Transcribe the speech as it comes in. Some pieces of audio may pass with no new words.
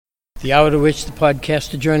The hour to which the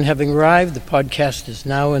podcast adjourned having arrived, the podcast is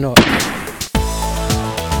now in order.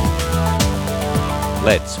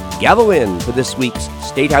 Let's gavel in for this week's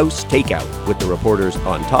State House Takeout with the reporters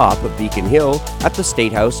on top of Beacon Hill at the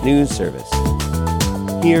State House News Service.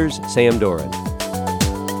 Here's Sam Doran.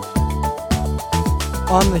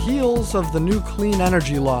 On the heels of the new clean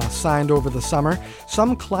energy law signed over the summer,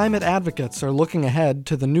 some climate advocates are looking ahead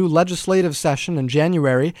to the new legislative session in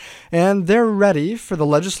January, and they're ready for the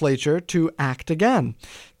legislature to act again.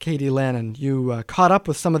 Katie Lannon, you caught up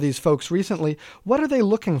with some of these folks recently. What are they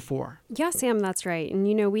looking for? Yeah, Sam, that's right.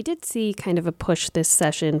 And, we did see kind of a push this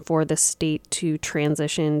session for the state to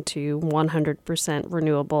transition to 100%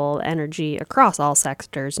 renewable energy across all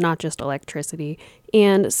sectors, not just electricity.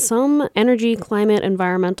 And some energy, climate,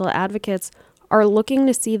 environmental advocates are looking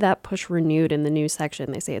to see that push renewed in the new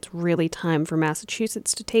section. They say it's really time for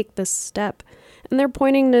Massachusetts to take this step. And they're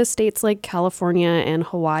pointing to states like California and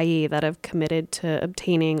Hawaii that have committed to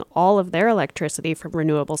obtaining all of their electricity from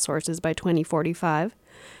renewable sources by 2045,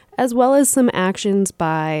 as well as some actions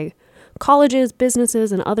by colleges,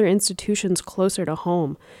 businesses, and other institutions closer to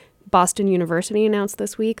home. Boston University announced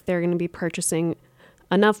this week they're going to be purchasing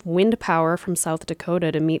enough wind power from South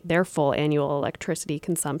Dakota to meet their full annual electricity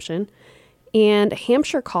consumption. And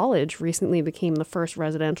Hampshire College recently became the first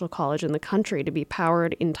residential college in the country to be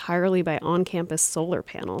powered entirely by on-campus solar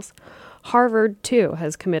panels. Harvard, too,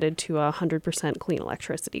 has committed to a 100% clean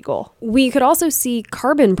electricity goal. We could also see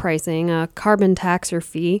carbon pricing, a carbon tax or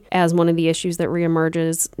fee, as one of the issues that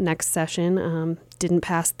reemerges next session. Didn't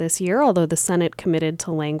pass this year, although the Senate committed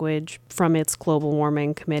to language from its global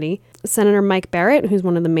warming committee. Senator Mike Barrett, who's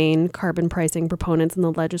one of the main carbon pricing proponents in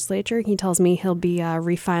the legislature, he tells me he'll be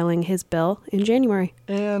refiling his bill in January.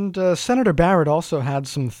 And Senator Barrett also had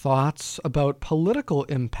some thoughts about political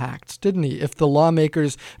impacts, didn't he? If the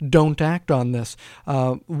lawmakers don't act on this,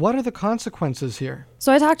 what are the consequences here?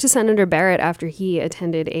 So I talked to Senator Barrett after he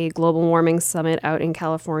attended a global warming summit out in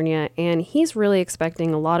California, and he's really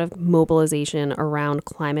expecting a lot of mobilization around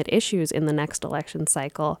climate issues in the next election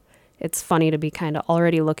cycle. It's funny to be kind of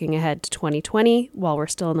already looking ahead to 2020 while we're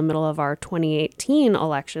still in the middle of our 2018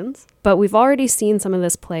 elections. But we've already seen some of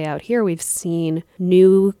this play out here. We've seen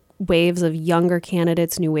new waves of younger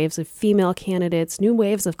candidates, new waves of female candidates, new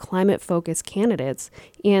waves of climate-focused candidates.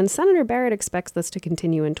 And Senator Barrett expects this to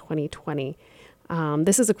continue in 2020.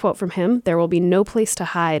 This is a quote from him. There will be no place to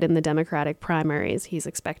hide in the Democratic primaries. He's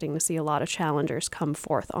expecting to see a lot of challengers come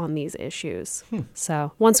forth on these issues.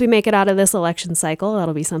 So once we make it out of this election cycle,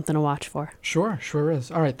 that'll be something to watch for. Sure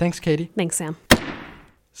is. All right, thanks, Katie. Thanks, Sam.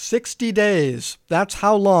 60 days. That's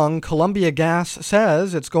how long Columbia Gas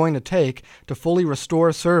says it's going to take to fully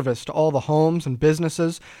restore service to all the homes and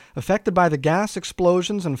businesses affected by the gas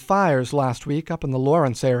explosions and fires last week up in the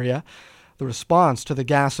Lawrence area. The response to the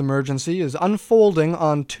gas emergency is unfolding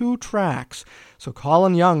on two tracks, so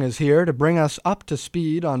Colin Young is here to bring us up to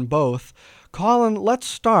speed on both. Colin, let's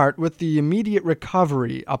start with the immediate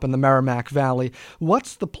recovery up in the Merrimack Valley.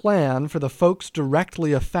 What's the plan for the folks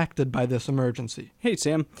directly affected by this emergency? Hey,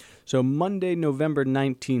 Sam. So Monday, November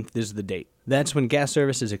 19th is the date. That's when gas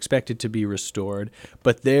service is expected to be restored,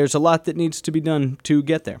 but there's a lot that needs to be done to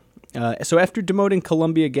get there. So after demoting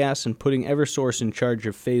Columbia Gas and putting Eversource in charge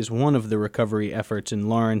of Phase 1 of the recovery efforts in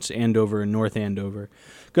Lawrence, Andover, and North Andover,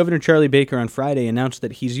 Governor Charlie Baker on Friday announced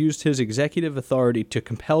that he's used his executive authority to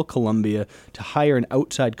compel Columbia to hire an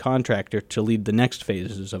outside contractor to lead the next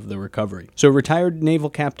phases of the recovery. So retired Naval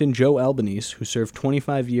Captain Joe Albanese, who served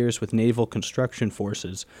 25 years with Naval Construction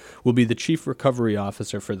Forces, will be the chief recovery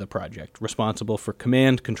officer for the project, responsible for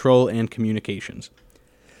command, control, and communications.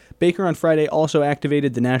 Baker on Friday also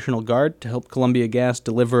activated the National Guard to help Columbia Gas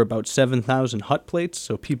deliver about 7,000 hot plates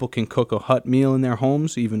so people can cook a hot meal in their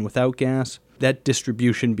homes even without gas. That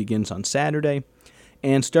distribution begins on Saturday.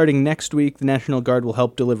 And starting next week, the National Guard will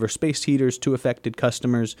help deliver space heaters to affected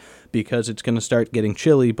customers because it's going to start getting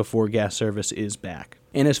chilly before gas service is back.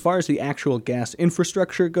 And as far as the actual gas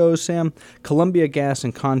infrastructure goes, Sam, Columbia Gas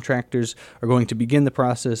and contractors are going to begin the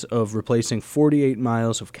process of replacing 48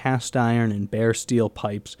 miles of cast iron and bare steel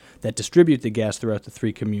pipes that distribute the gas throughout the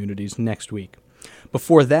three communities next week.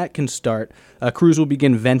 Before that can start, crews will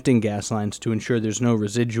begin venting gas lines to ensure there's no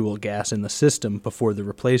residual gas in the system before the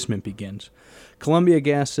replacement begins. Columbia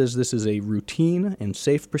Gas says this is a routine and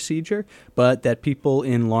safe procedure, but that people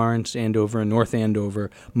in Lawrence, Andover, and North Andover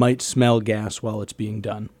might smell gas while it's being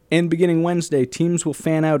done. And beginning Wednesday, teams will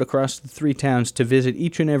fan out across the 3 towns to visit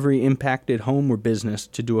each and every impacted home or business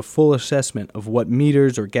to do a full assessment of what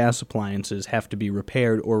meters or gas appliances have to be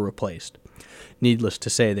repaired or replaced. Needless to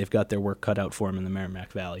say, they've got their work cut out for them in the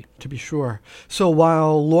Merrimack Valley. To be sure. So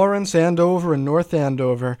while Lawrence, Andover, and North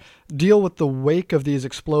Andover deal with the wake of these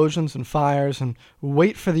explosions and fires and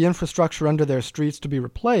wait for the infrastructure under their streets to be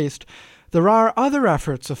replaced, there are other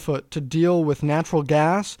efforts afoot to deal with natural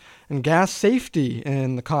gas and gas safety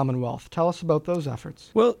in the Commonwealth. Tell us about those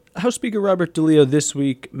efforts. Well, House Speaker Robert DeLeo this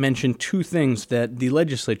week mentioned 2 things that the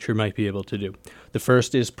legislature might be able to do. The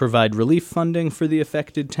first is provide relief funding for the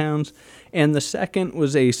affected towns, and the second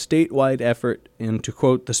was a statewide effort, and to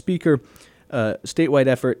quote the Speaker, statewide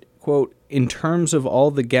effort, quote, in terms of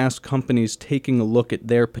all the gas companies taking a look at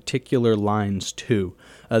their particular lines too.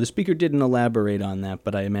 The Speaker didn't elaborate on that,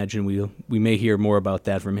 but I imagine we may hear more about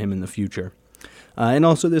that from him in the future. And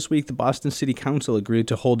also this week, the Boston City Council agreed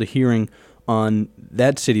to hold a hearing on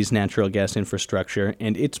that city's natural gas infrastructure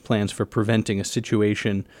and its plans for preventing a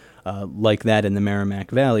situation like that in the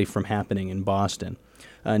Merrimack Valley from happening in Boston.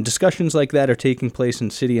 And discussions like that are taking place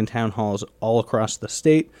in city and town halls all across the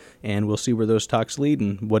state, and we'll see where those talks lead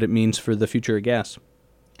and what it means for the future of gas.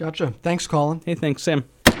 Gotcha. Thanks, Colin. Hey, thanks, Sam.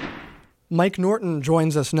 Mike Norton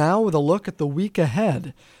joins us now with a look at the week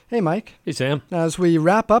ahead. Hey, Mike. Hey, Sam. As we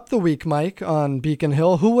wrap up the week, Mike, on Beacon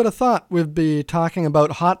Hill, who would have thought we'd be talking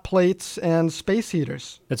about hot plates and space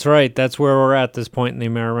heaters? That's right. That's where we're at this point in the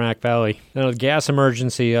Merrimack Valley. Now, the gas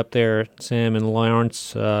emergency up there, Sam, in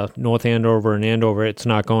Lawrence, North Andover, and Andover, it's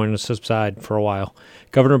not going to subside for a while.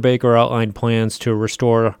 Governor Baker outlined plans to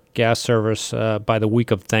restore gas service by the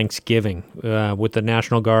week of Thanksgiving, with the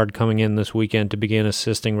National Guard coming in this weekend to begin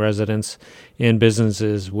assisting residents and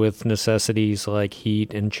businesses with necessities like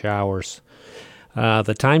heat and showers.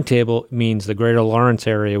 The timetable means the greater Lawrence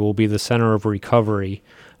area will be the center of recovery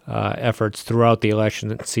efforts throughout the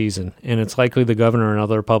election season, and it's likely the governor and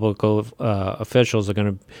other public officials are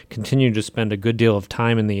going to continue to spend a good deal of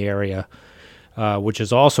time in the area, which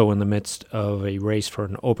is also in the midst of a race for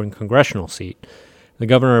an open congressional seat. The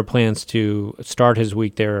governor plans to start his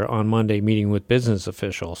week there on Monday, meeting with business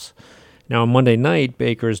officials. Now, on Monday night,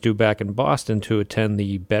 Baker is due back in Boston to attend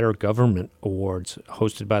the Better Government Awards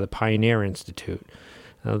hosted by the Pioneer Institute.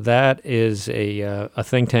 Now, that is a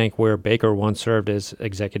think tank where Baker once served as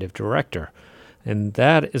executive director, and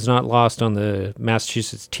that is not lost on the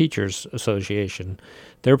Massachusetts Teachers Association.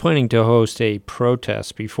 They're planning to host a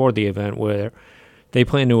protest before the event where they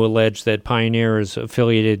plan to allege that Pioneer is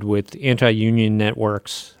affiliated with anti-union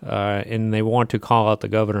networks, and they want to call out the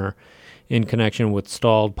governor in connection with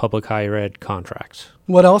stalled public higher ed contracts.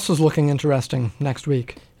 What else is looking interesting next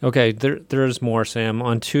week? Okay, there's more, Sam.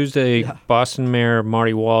 On Tuesday, Boston Mayor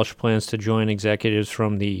Marty Walsh plans to join executives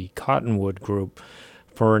from the Cottonwood Group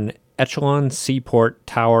for an Echelon Seaport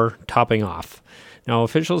Tower topping off. Now,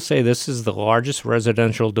 officials say this is the largest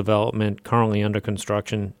residential development currently under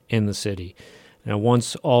construction in the city. Now,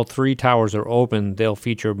 once all 3 towers are open, they'll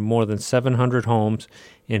feature more than 700 homes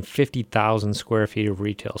and 50,000 square feet of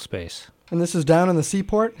retail space. And this is down in the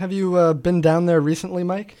Seaport. Have you been down there recently,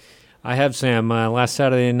 Mike? I have, Sam. Last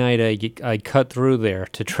Saturday night, I cut through there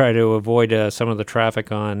to try to avoid some of the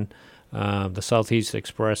traffic on the Southeast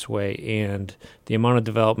Expressway, and the amount of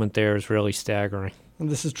development there is really staggering. And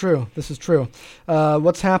this is true.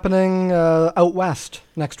 What's happening out west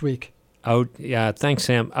next week? Thanks,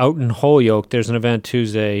 Sam. Out in Holyoke, there's an event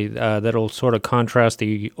Tuesday that'll sort of contrast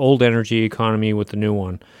the old energy economy with the new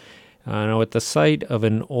one. Now, at the site of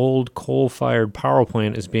an old coal-fired power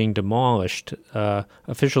plant is being demolished,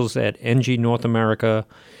 officials at NG North America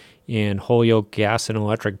and Holyoke Gas and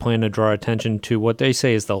Electric plan to draw attention to what they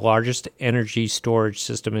say is the largest energy storage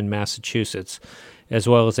system in Massachusetts, as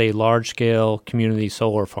well as a large-scale community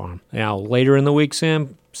solar farm. Now, later in the week,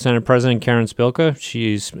 Sam, Senate President Karen Spilka,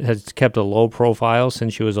 has kept a low profile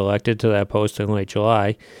since she was elected to that post in late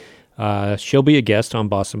July. She'll be a guest on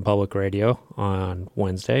Boston Public Radio on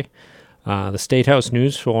Wednesday. The State House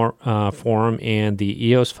News Forum and the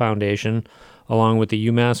EOS Foundation, along with the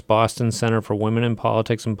UMass Boston Center for Women in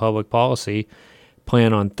Politics and Public Policy,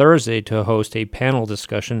 plan on Thursday to host a panel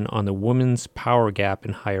discussion on the women's power gap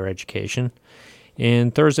in higher education.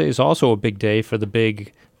 And Thursday is also a big day for the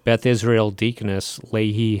big Beth Israel Deaconess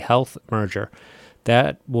Leahy Health merger.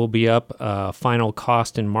 That will be up a final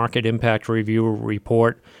cost and market impact review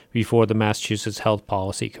report before the Massachusetts Health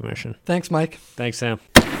Policy Commission. Thanks, Mike. Thanks, Sam.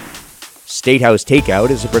 State House Takeout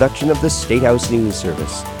is a production of the State House News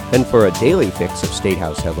Service. And for a daily fix of State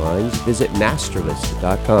House headlines, visit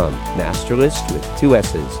masterlist.com. Masterlist with 2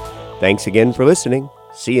 S's. Thanks again for listening.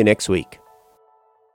 See you next week.